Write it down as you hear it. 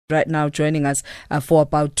Right now, joining us for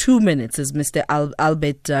about 2 minutes is Mr.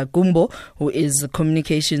 Albert Gumbo, who is the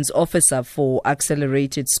Communications Officer for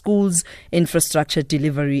Accelerated Schools Infrastructure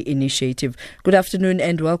Delivery Initiative. Good afternoon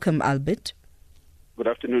and welcome, Albert. Good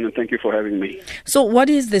afternoon, and thank you for having me. So what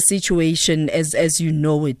is the situation as you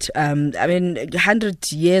know it?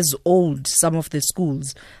 100 years old, some of the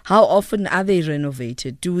schools. How often are they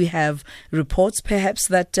renovated? Do we have reports perhaps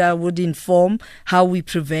that would inform how we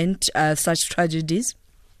prevent such tragedies?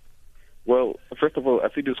 Well, first of all,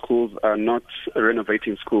 ASIDI schools are not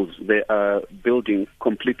renovating schools. They are building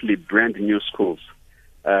completely brand new schools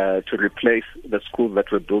to replace the schools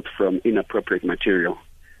that were built from inappropriate material.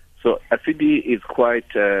 So ASIDI is quite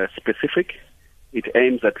specific. It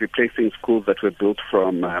aims at replacing schools that were built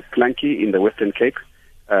from plankie in the Western Cape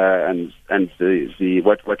and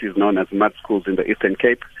what is known as mud schools in the Eastern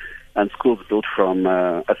Cape, and schools built from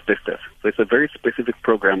asbestos. So it's a very specific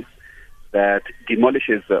program that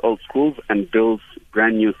demolishes the old schools and builds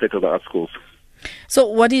brand new state-of-the-art schools. So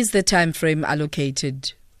what is the time frame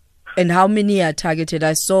allocated? And how many are targeted?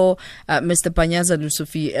 I saw Mr. Panyaza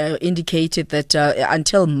Lusufi indicated that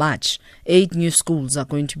until March, 8 new schools are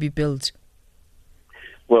going to be built.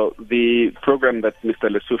 Well, the program that Mr.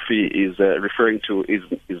 Lusufi is referring to is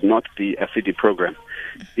not the ASIDI program.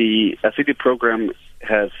 The ASIDI program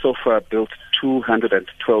has so far built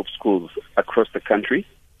 212 schools across the country.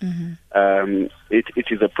 Mm-hmm. It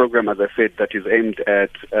is a program, as I said, that is aimed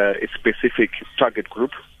at a specific target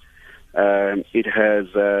group. It has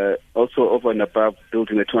also, over and above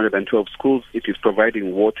building the 212 schools, it is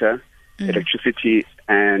providing water, electricity,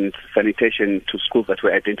 and sanitation to schools that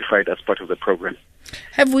were identified as part of the program.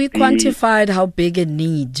 Have we quantified how big a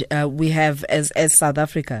need we have as South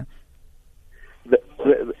Africa?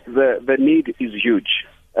 The need is huge.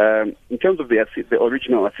 In terms of the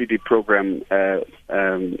original ASIDI program,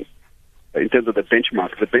 in terms of the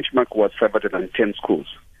benchmark was 510 schools.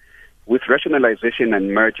 With rationalization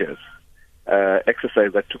and mergers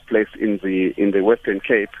exercise that took place in the Western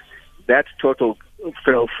Cape, that total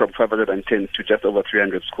fell from 510 to just over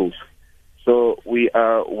 300 schools. So we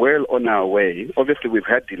are well on our way. Obviously, we've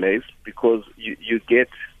had delays because you get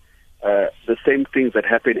the same things that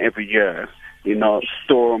happen every year. You know,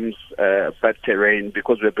 storms, bad terrain,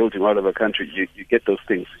 because we're building all over the country, you get those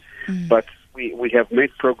things. But we have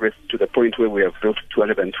made progress to the point where we have built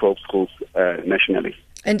 212 schools nationally.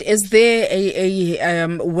 And is there a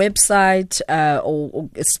website or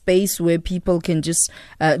a space where people can just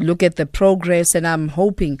look at the progress? And I'm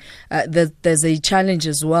hoping that there's a challenge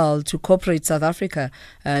as well to corporate South Africa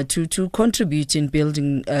to contribute in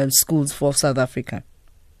building schools for South Africa.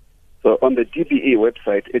 So on the DBE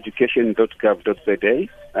website, education.gov.za,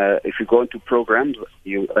 if you go into programs,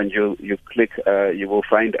 you click, you will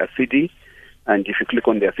find ASIDI, and if you click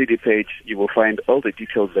on the ASIDI page, you will find all the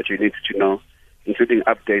details that you need to know, including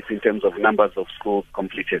updates in terms of numbers of schools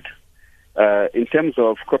completed. In terms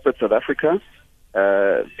of corporate South Africa,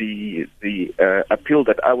 the appeal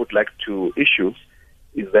that I would like to issue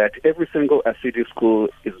is that every single ASIDI school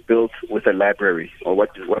is built with a library, or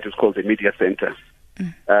what is called a media center.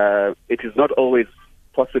 It is not always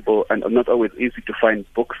possible and not always easy to find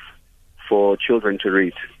books for children to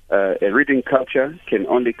read. A reading culture can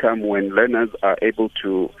only come when learners are able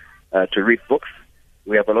to read books.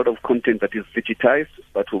 We have a lot of content that is digitized,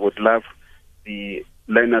 but we would love the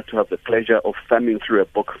learners to have the pleasure of thumbing through a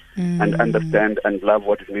book and understand and love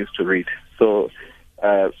what it means to read. So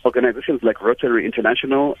organizations like Rotary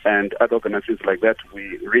International and other organizations like that,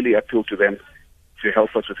 we really appeal to them to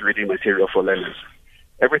help us with reading material for learners.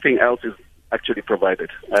 Everything else is actually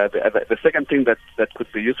provided. The second thing that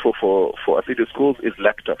could be useful for ASIDI schools is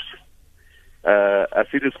laptops.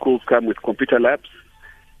 ASIDI schools come with computer labs,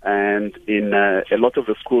 and in a lot of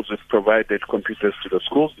the schools we've provided computers to the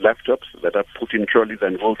schools, laptops that are put in trolleys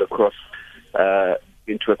and rolled across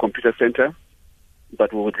into a computer center.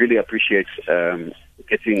 But we would really appreciate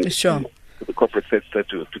getting the corporate sector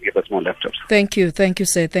to give us more laptops. Thank you,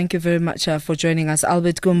 sir. Thank you very much for joining us.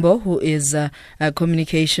 Albert Gumbo, who is a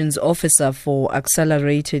Communications Officer for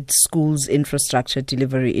Accelerated Schools Infrastructure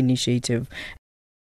Delivery Initiative.